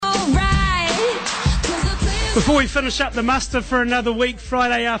Before we finish up the muster for another week,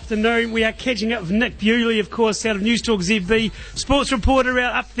 Friday afternoon, we are catching up with Nick Bewley, of course, out of News Talk ZB, sports reporter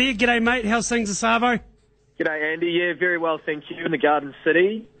out up there. G'day, mate. How's things at Savo? G'day, Andy. Yeah, very well, thank you. In the Garden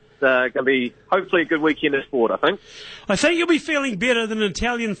City. It's going to be hopefully a good weekend of sport, I think. I think you'll be feeling better than an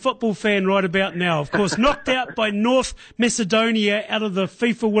Italian football fan right about now. Of course, knocked out by North Macedonia out of the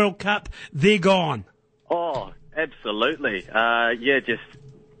FIFA World Cup. They're gone. Oh, absolutely. Just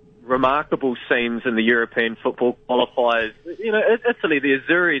remarkable scenes in the European football qualifiers. You know, Italy, the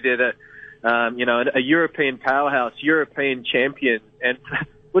Azzurri, they're a European powerhouse, European champion. And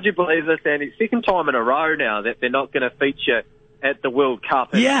would you believe this, Andy? Second time in a row now that they're not going to feature at the World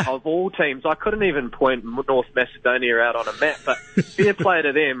Cup. And yeah. Of all teams, I couldn't even point North Macedonia out on a map, but fair play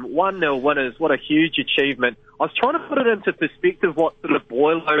to them. 1-0 winners, what a huge achievement. I was trying to put it into perspective what sort of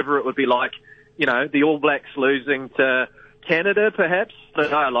boil over it would be like, you know, the All Blacks losing to Canada, perhaps. I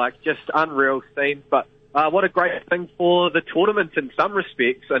don't know, like, just unreal scenes. But what a great thing for the tournament in some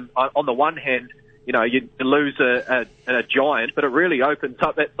respects. And on the one hand, you know, you lose a giant, but it really opens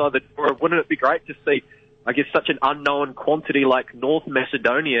up that side of the door. Wouldn't it be great to see, I guess, such an unknown quantity like North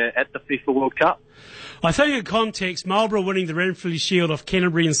Macedonia at the FIFA World Cup? I think in context, Marlborough winning the Renfrew Shield off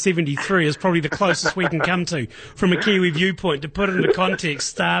Canterbury in 73 is probably the closest we can come to from a Kiwi viewpoint, to put it into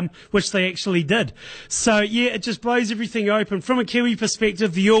context, which they actually did. So, yeah, it just blows everything open. From a Kiwi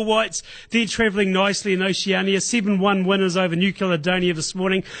perspective, the All Whites, they're travelling nicely in Oceania. 7-1 winners over New Caledonia this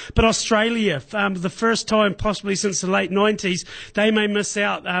morning. But Australia, for the first time possibly since the late 90s, they may miss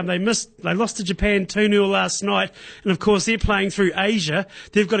out. They lost to Japan 2-0 last night. And, of course, they're playing through Asia.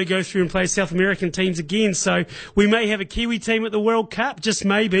 They've got to go through and play South American teams again. So we may have a Kiwi team at the World Cup, just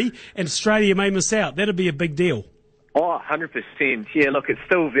maybe, and Australia may miss out. That'd be a big deal. Oh, 100%. Yeah, look, it's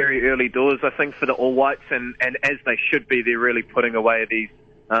still very early doors, I think, for the All Whites, and as they should be, they're really putting away these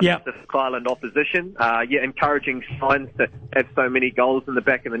Pacific Island opposition. Encouraging signs to have so many goals in the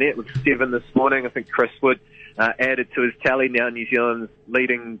back of the net, with 7 this morning. I think Chris Wood added to his tally, now New Zealand's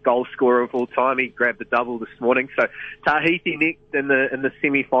leading goal scorer of all time. He grabbed the double this morning. So Tahiti next in the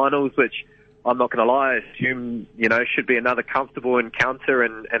semi-finals, which I'm not going to lie, I assume, you know, should be another comfortable encounter,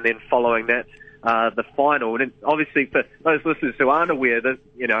 and then following that, the final. And obviously, for those listeners who aren't aware, that,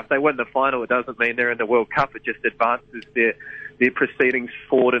 you know, if they win the final, it doesn't mean they're in the World Cup. It just advances their proceedings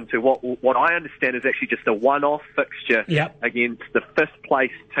forward into what I understand is actually just a one-off fixture against the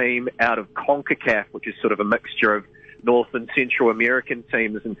fifth-place team out of CONCACAF, which is sort of a mixture of North and Central American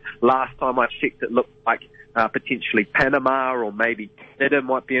teams. And last time I checked, it looked like potentially Panama or maybe Canada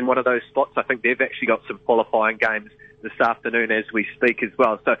might be in one of those spots. I think they've actually got some qualifying games this afternoon as we speak as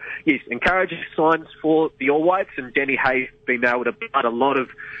well. So, yes, encouraging signs for the All Whites, and Danny Hayes being able to build a lot of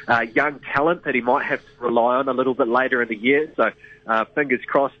young talent that he might have to rely on a little bit later in the year. So, fingers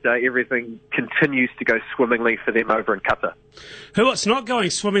crossed, everything continues to go swimmingly for them over in Qatar. What's not going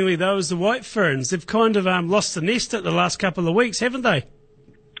swimmingly, though, is the White Ferns. They've kind of lost the nest at the last couple of weeks, haven't they?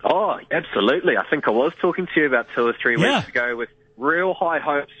 Oh, absolutely. I think I was talking to you about 2 or 3 weeks ago with real high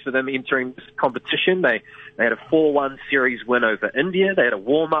hopes for them entering this competition. They had a 4-1 series win over India. They had a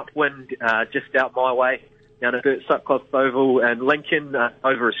warm-up win just out my way down at Bert Sutcliffe Oval and Lincoln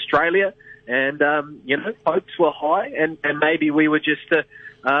over Australia. And, hopes were high, and maybe we were just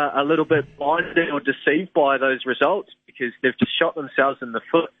a little bit blinded or deceived by those results, because they've just shot themselves in the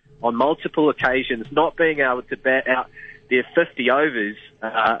foot on multiple occasions. Not being able to bat out their 50 overs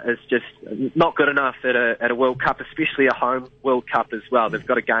is just not good enough at a World Cup, especially a home World Cup as well. They've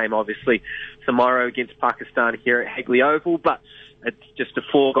got a game, obviously, tomorrow against Pakistan here at Hagley Oval, but it's just a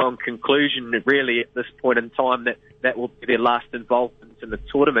foregone conclusion, really, at this point in time, that will be their last involvement in the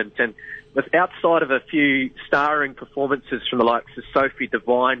tournament. And with outside of a few starring performances from the likes of Sophie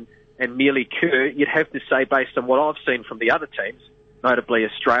Devine and Neely Kerr, you'd have to say, based on what I've seen from the other teams, notably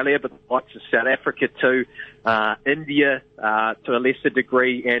Australia, but the likes of South Africa too, India to a lesser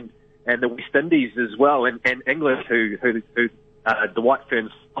degree, and the West Indies as well, and England, who the White Ferns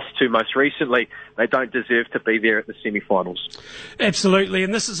lost to most recently, they don't deserve to be there at the semi-finals. Absolutely,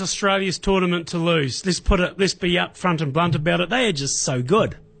 and this is Australia's tournament to lose. Let's be up front and blunt about it. They are just so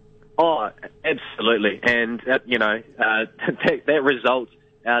good. Oh, absolutely, and that result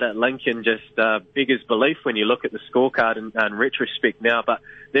out at Lincoln just beggars belief when you look at the scorecard in retrospect now. But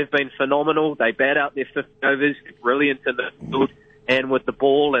they've been phenomenal. They bat out their 50 overs, brilliant in the field and with the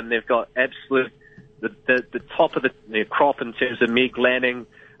ball, and they've got absolute the top of their crop in terms of Meg Lanning.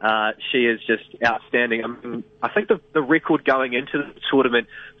 She is just outstanding. I mean, I think the record going into the tournament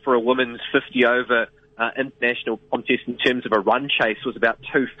for a women's 50-over international contest in terms of a run chase was about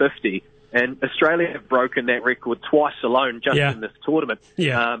 250. And Australia have broken that record twice alone just in this tournament.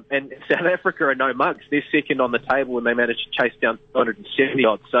 And South Africa are no mugs. They're second on the table when they managed to chase down 270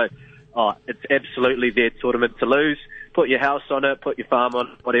 odds. So it's absolutely their tournament to lose. Put your house on it, put your farm on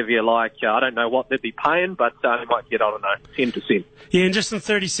it, whatever you like. I don't know what they'd be paying, but you might get, 10%. Yeah, and just in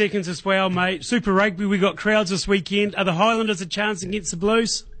 30 seconds as well, mate. Super Rugby, we got crowds this weekend. Are the Highlanders a chance against the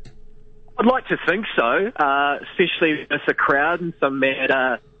Blues? I'd like to think so, especially with a crowd and some mad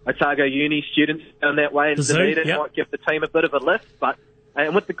Otago Uni students down that way in Dunedin might give the team a bit of a lift. But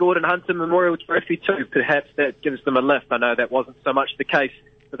and with the Gordon Hunter Memorial Trophy too, perhaps that gives them a lift. I know that wasn't so much the case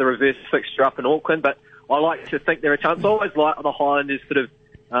for the reverse fixture up in Auckland, but I like to think they're a chance. I always like the Highlanders sort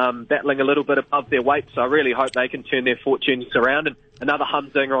of battling a little bit above their weight, so I really hope they can turn their fortunes around. And another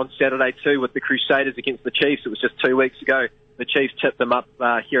humdinger on Saturday too with the Crusaders against the Chiefs. It was just 2 weeks ago. The Chiefs tipped them up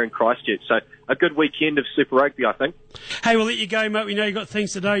here in Christchurch. So a good weekend of Super Rugby, I think. Hey, we'll let you go, mate. We know you've got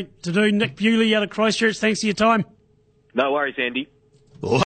things to do. Nick Bewley out of Christchurch, thanks for your time. No worries, Andy.